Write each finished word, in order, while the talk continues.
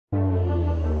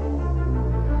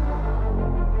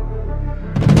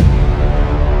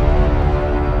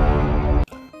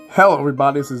Hello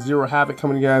everybody, this is ZeroHavic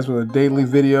coming to you guys with a daily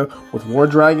video with War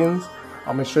Dragons.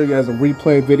 I'm going to show you guys a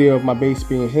replay video of my base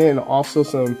being hit and also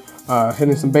some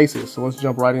hitting some bases. So let's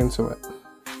jump right into it.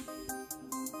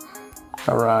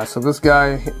 Alright, so this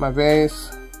guy hit my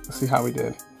base. Let's see how he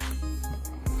did.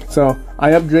 So I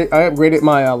upgraded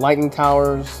my lightning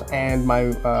towers and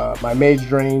my my mage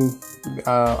drain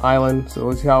island. So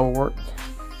let's see how it worked.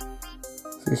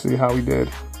 Let's see how he did.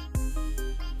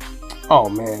 Oh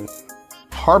man.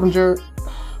 Harbinger,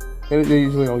 they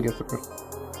usually don't get through.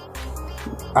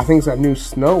 I think it's that new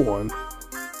snow one.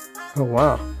 Oh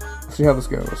wow. Let's see how this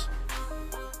goes.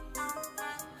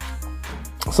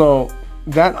 So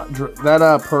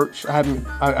that perch,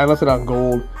 I left it on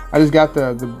gold. I just got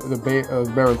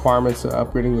the bare requirements of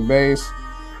upgrading the base,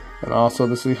 and also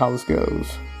to see how this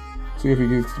goes. See if he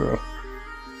gets through.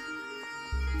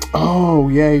 Oh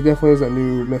yeah, he definitely is a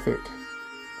new mythic.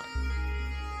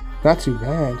 Not too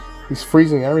bad. He's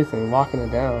freezing everything, locking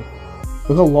it down.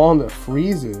 Look how long that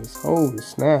freezes. Holy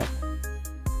snap.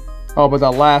 Oh, but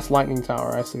that last lightning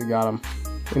tower, I actually got him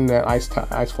in that ice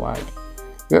flag.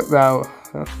 Yep, that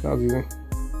was easy.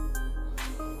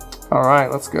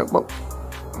 Alright, let's go.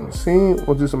 Let me see.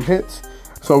 We'll do some hits.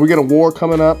 So we get a war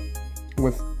coming up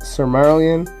with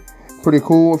Silmarillion. Pretty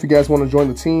cool. If you guys want to join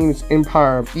the team, it's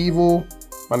Empire of Evil.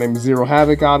 My name is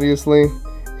ZeroHavic, obviously.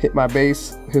 Hit my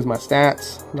base. Here's my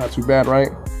stats. Not too bad, right?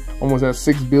 Almost at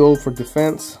 6 build for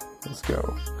defense. Let's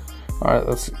go.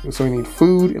 Alright, so we need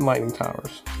food and lightning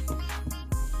towers.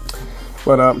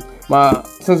 But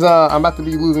since I'm about to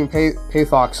be losing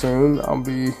Pathok soon, I'll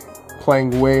be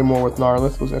playing way more with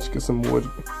Gnarlith. Let's actually get some wood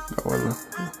going.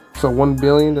 So 1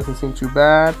 billion doesn't seem too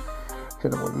bad.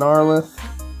 Hit him with Gnarlith.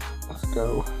 Let's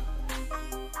go.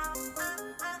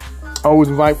 Always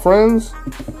invite friends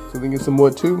so they can get some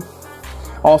wood too.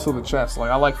 Also the chests.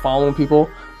 Like I like following people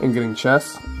and getting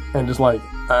chests. And just like,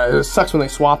 it sucks when they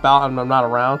swap out and I'm not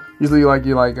around. Usually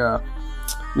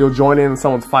you'll join in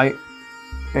someone's fight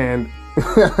and,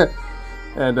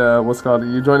 and what's called,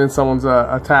 you join in someone's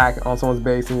attack on someone's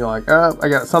base and you're like, I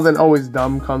got something always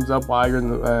dumb comes up while you're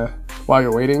in the, while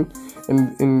you're waiting.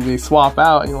 And they swap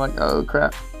out and you're like, oh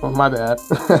crap, well my bad.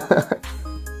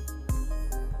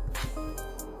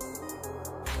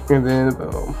 And then,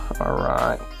 boom,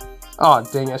 alright. Oh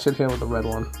dang it, I should hit him with the red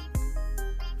one.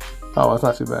 Oh, that's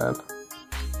not too bad.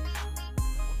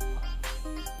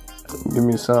 Give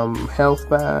me some health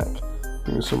back.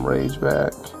 Give me some rage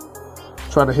back.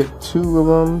 Try to hit 2 of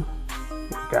them.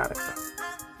 Got it.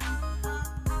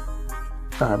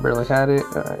 Alright, barely had it.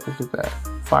 Alright, let's get that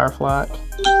fire flak.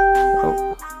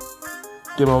 Oh.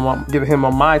 Get him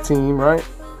on my team, right?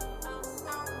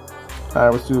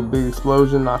 Alright, let's do a big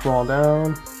explosion, knock them all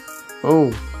down.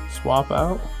 Boom. Swap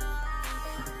out.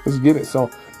 Let's get it.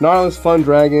 So Gnarlith Fun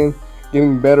Dragon,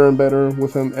 getting better and better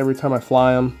with him every time I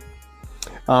fly him.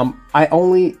 I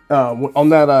only on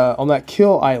that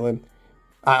kill island,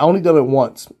 I only did it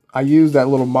once. I used that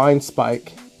little mind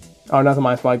spike, or not the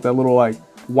mind spike, that little like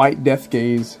white death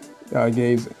gaze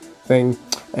thing,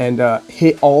 and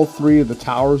hit all 3 of the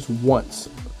towers once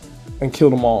and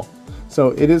killed them all. So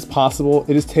it is possible.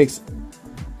 It just takes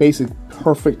basic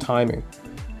perfect timing.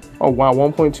 Oh wow,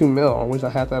 1.2 mil. I wish I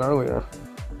had that earlier.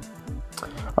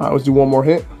 Let's do one more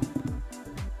hit.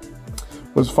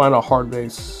 Let's find a hard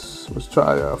base. Let's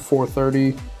try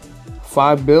 430.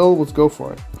 5 build. Let's go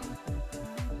for it.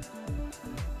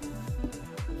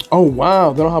 Oh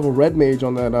wow, they don't have a red mage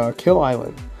on that kill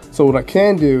island. So what I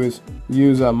can do is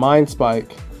use a mind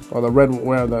spike or the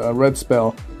red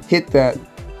spell. Hit that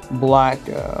black.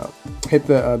 Hit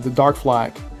the dark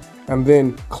flag, and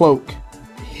then cloak.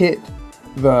 Hit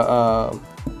the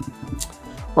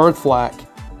earth flag.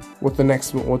 With the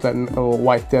next one, with that little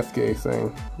white death gaze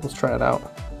thing. Let's try it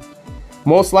out.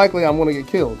 Most likely I'm gonna get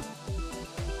killed.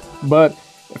 But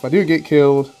if I do get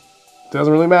killed, it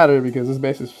doesn't really matter because this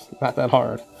base is not that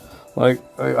hard. Like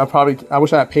I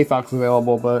wish I had Pathox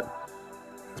available, but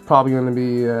it's probably gonna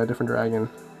be a different dragon.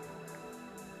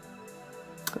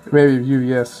 Maybe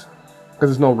UVS,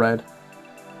 because there's no red.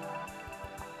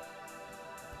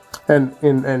 And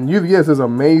UVS is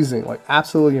amazing, like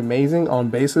absolutely amazing on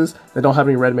bases that don't have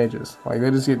any red mages. Like they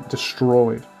just get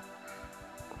destroyed.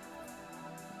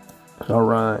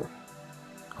 Alright.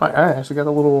 I actually got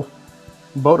a little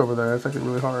boat over there. It's actually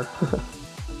really hard.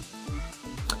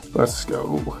 Let's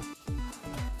go.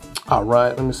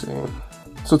 Alright, let me see.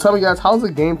 So tell me guys, how's the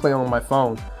gameplay on my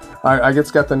phone? I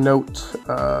just got the Note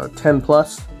 10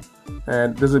 Plus.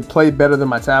 And does it play better than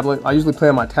my tablet? I usually play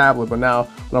on my tablet, but now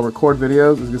when I record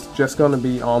videos, it's just going to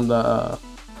be on the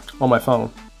on my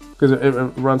phone because it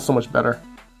runs so much better.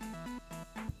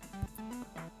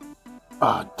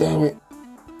 Ah, dang it!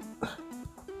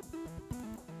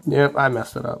 Yep, I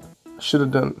messed it up. I should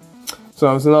have done.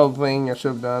 So it's another thing I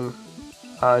should have done.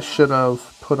 I should have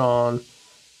put on.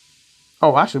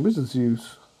 Oh, actually, we just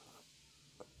use.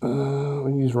 We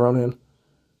use Ronin.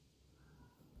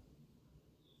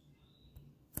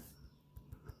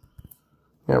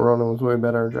 Yeah, Ronin was way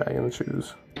better at dragging the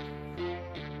shoes.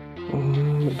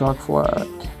 Dark Flag.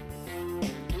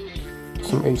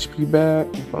 Some HP back.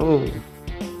 Boom.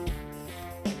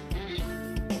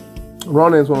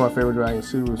 Ronin is one of my favorite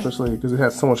dragons too, especially because it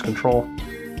has so much control.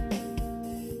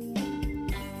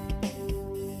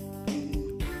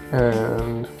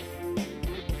 And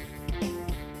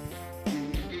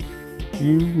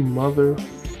you mother,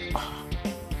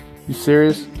 you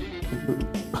serious?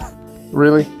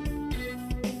 Really?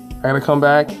 I gotta come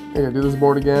back. I gotta do this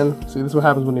board again. See, this is what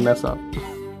happens when you mess up.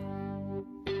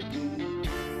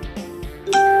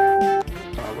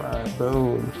 Alright,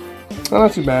 boom. Oh,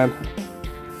 not too bad.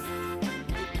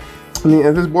 I mean,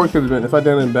 if this board could have been, if I'd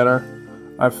done it better,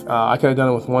 I could have done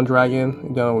it with one dragon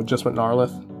and done it with just with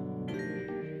Gnarlith.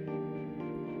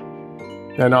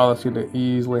 Yeah, Gnarlith could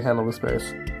easily handle the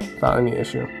space without any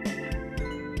issue.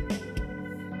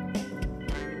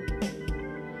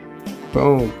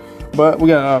 Boom. But we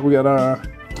got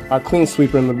our clean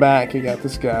sweeper in the back. You got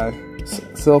this guy,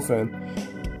 Sylphin.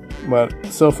 But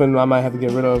Sylphin I might have to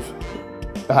get rid of.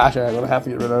 Actually, I'm gonna have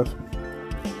to get rid of.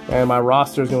 And my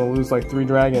roster is gonna lose like 3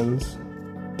 dragons.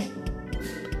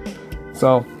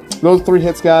 So those 3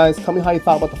 hits, guys. Tell me how you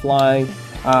thought about the flying.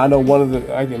 I know one of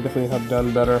the I can definitely have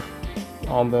done better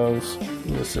on those.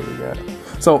 Let's see what we got.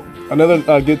 So another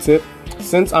good tip.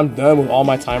 Since I'm done with all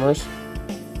my timers,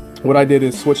 what I did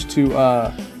is switch to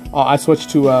I switched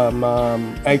to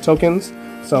egg tokens.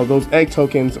 So those egg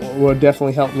tokens will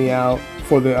definitely help me out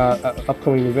for the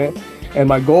upcoming event. And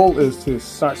my goal is to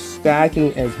start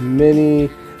stacking as many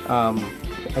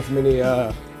what's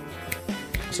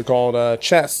it called,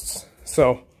 chests.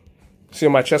 So see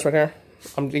on my chest right here,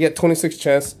 I'm gonna get 26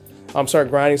 chests. I'm start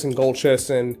grinding some gold chests,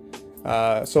 and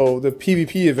so the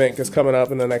PvP event is coming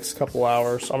up in the next couple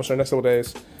hours. I'm sorry, next couple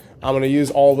days. I'm gonna use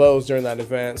all those during that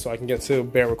event so I can get to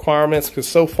bare requirements, because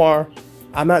so far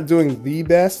I'm not doing the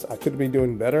best. I could be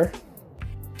doing better.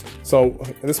 So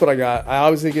this is what I got. I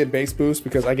obviously get base boost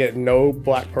because I get no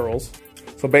black pearls.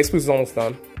 So base boost is almost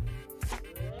done.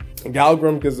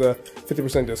 Galgrim gives a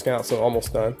 50% discount, so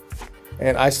almost done.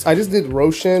 And I just did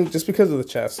Roshan just because of the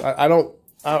chest. I'm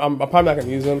probably not gonna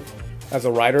use them as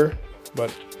a rider,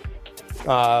 but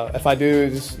if I do,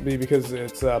 it'd just be because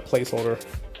it's a placeholder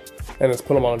and it's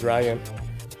put them on a dragon.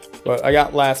 But I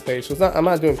got last page, so I'm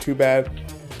not doing too bad.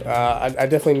 I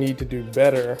definitely need to do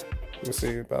better. Let me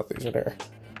see about these in there.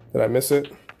 Did I miss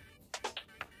it?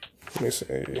 Let me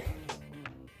see.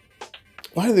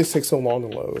 Why do these take so long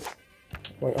to load?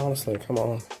 Like, honestly, come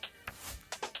on.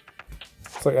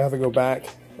 It's like I have to go back,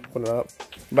 open it up.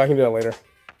 But I can do that later.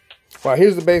 Well,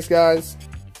 here's the base, guys.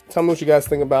 Tell me what you guys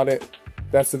think about it.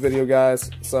 That's the video, guys.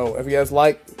 So if you guys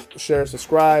like, share,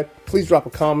 subscribe. Please drop a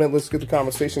comment. Let's get the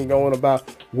conversation going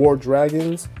about War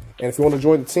Dragons. And if you want to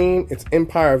join the team, it's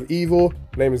Empire of Evil.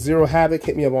 My name is ZeroHavic.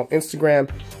 Hit me up on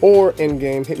Instagram or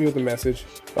in-game. Hit me with a message.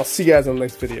 I'll see you guys in the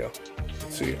next video.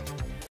 See you.